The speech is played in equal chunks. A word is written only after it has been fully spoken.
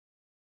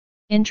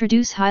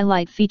Introduce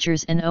highlight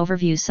features and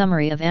overview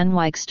summary of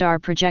ANWIKE Star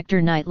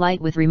Projector Night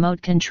Light with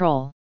remote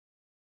control.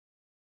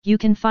 You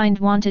can find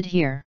wanted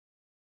here.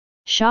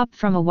 Shop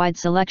from a wide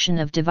selection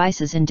of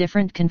devices in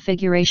different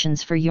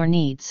configurations for your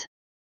needs.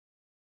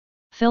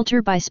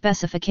 Filter by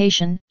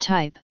specification,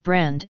 type,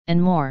 brand, and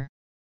more.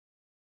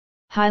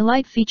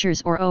 Highlight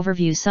features or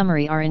overview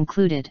summary are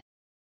included.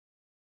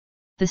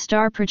 The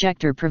Star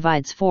Projector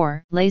provides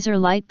 4 laser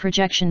light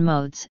projection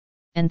modes,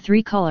 and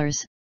 3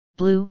 colors,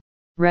 blue,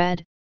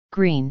 red,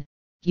 green.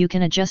 You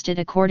can adjust it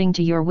according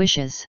to your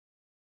wishes.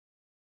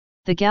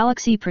 The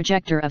Galaxy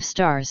Projector of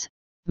Stars,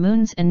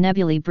 Moons and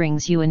Nebulae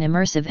brings you an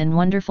immersive and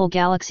wonderful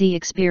galaxy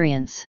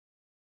experience.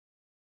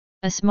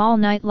 A small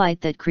night light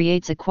that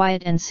creates a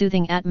quiet and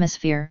soothing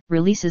atmosphere,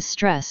 releases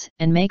stress,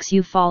 and makes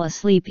you fall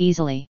asleep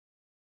easily.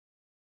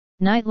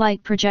 Night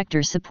Light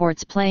Projector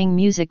supports playing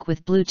music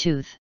with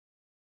Bluetooth.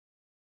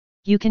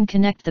 You can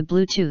connect the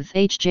Bluetooth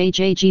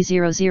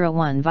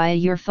HJJG001 via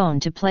your phone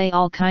to play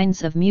all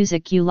kinds of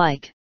music you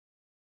like.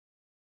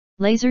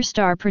 Laser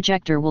Star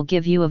Projector will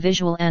give you a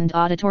visual and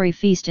auditory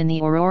feast in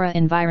the Aurora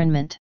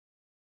environment.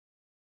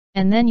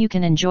 And then you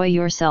can enjoy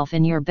yourself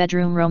in your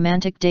bedroom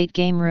romantic date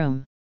game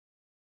room.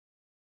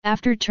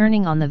 After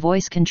turning on the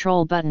voice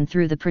control button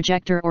through the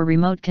projector or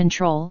remote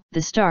control,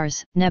 the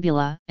stars,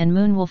 nebula, and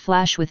moon will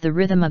flash with the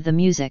rhythm of the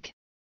music.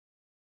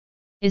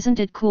 Isn't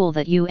it cool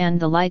that you and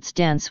the lights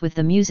dance with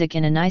the music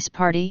in a nice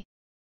party?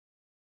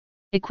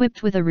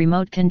 Equipped with a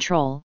remote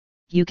control,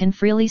 you can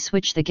freely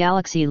switch the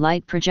Galaxy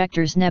Light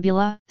Projector's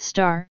nebula,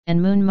 star,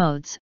 and moon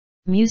modes,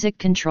 music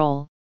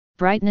control,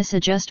 brightness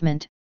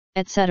adjustment,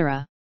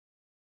 etc.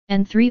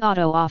 and 3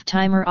 auto-off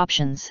timer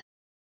options.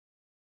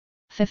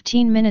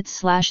 15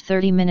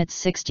 minutes/30 minutes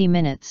 60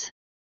 minutes.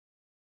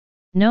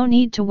 No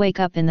need to wake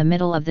up in the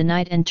middle of the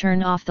night and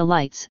turn off the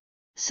lights,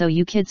 so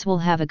you kids will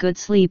have a good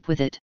sleep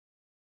with it.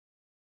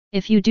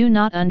 If you do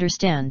not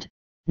understand,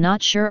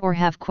 not sure or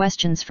have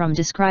questions from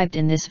described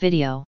in this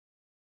video,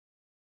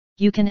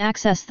 you can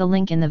access the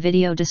link in the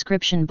video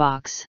description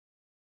box.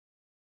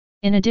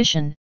 In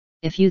addition,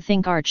 if you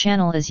think our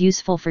channel is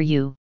useful for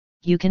you,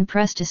 you can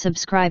press to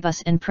subscribe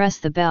us and press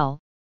the bell,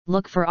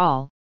 look for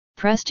all,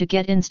 press to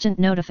get instant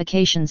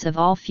notifications of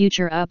all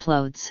future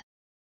uploads.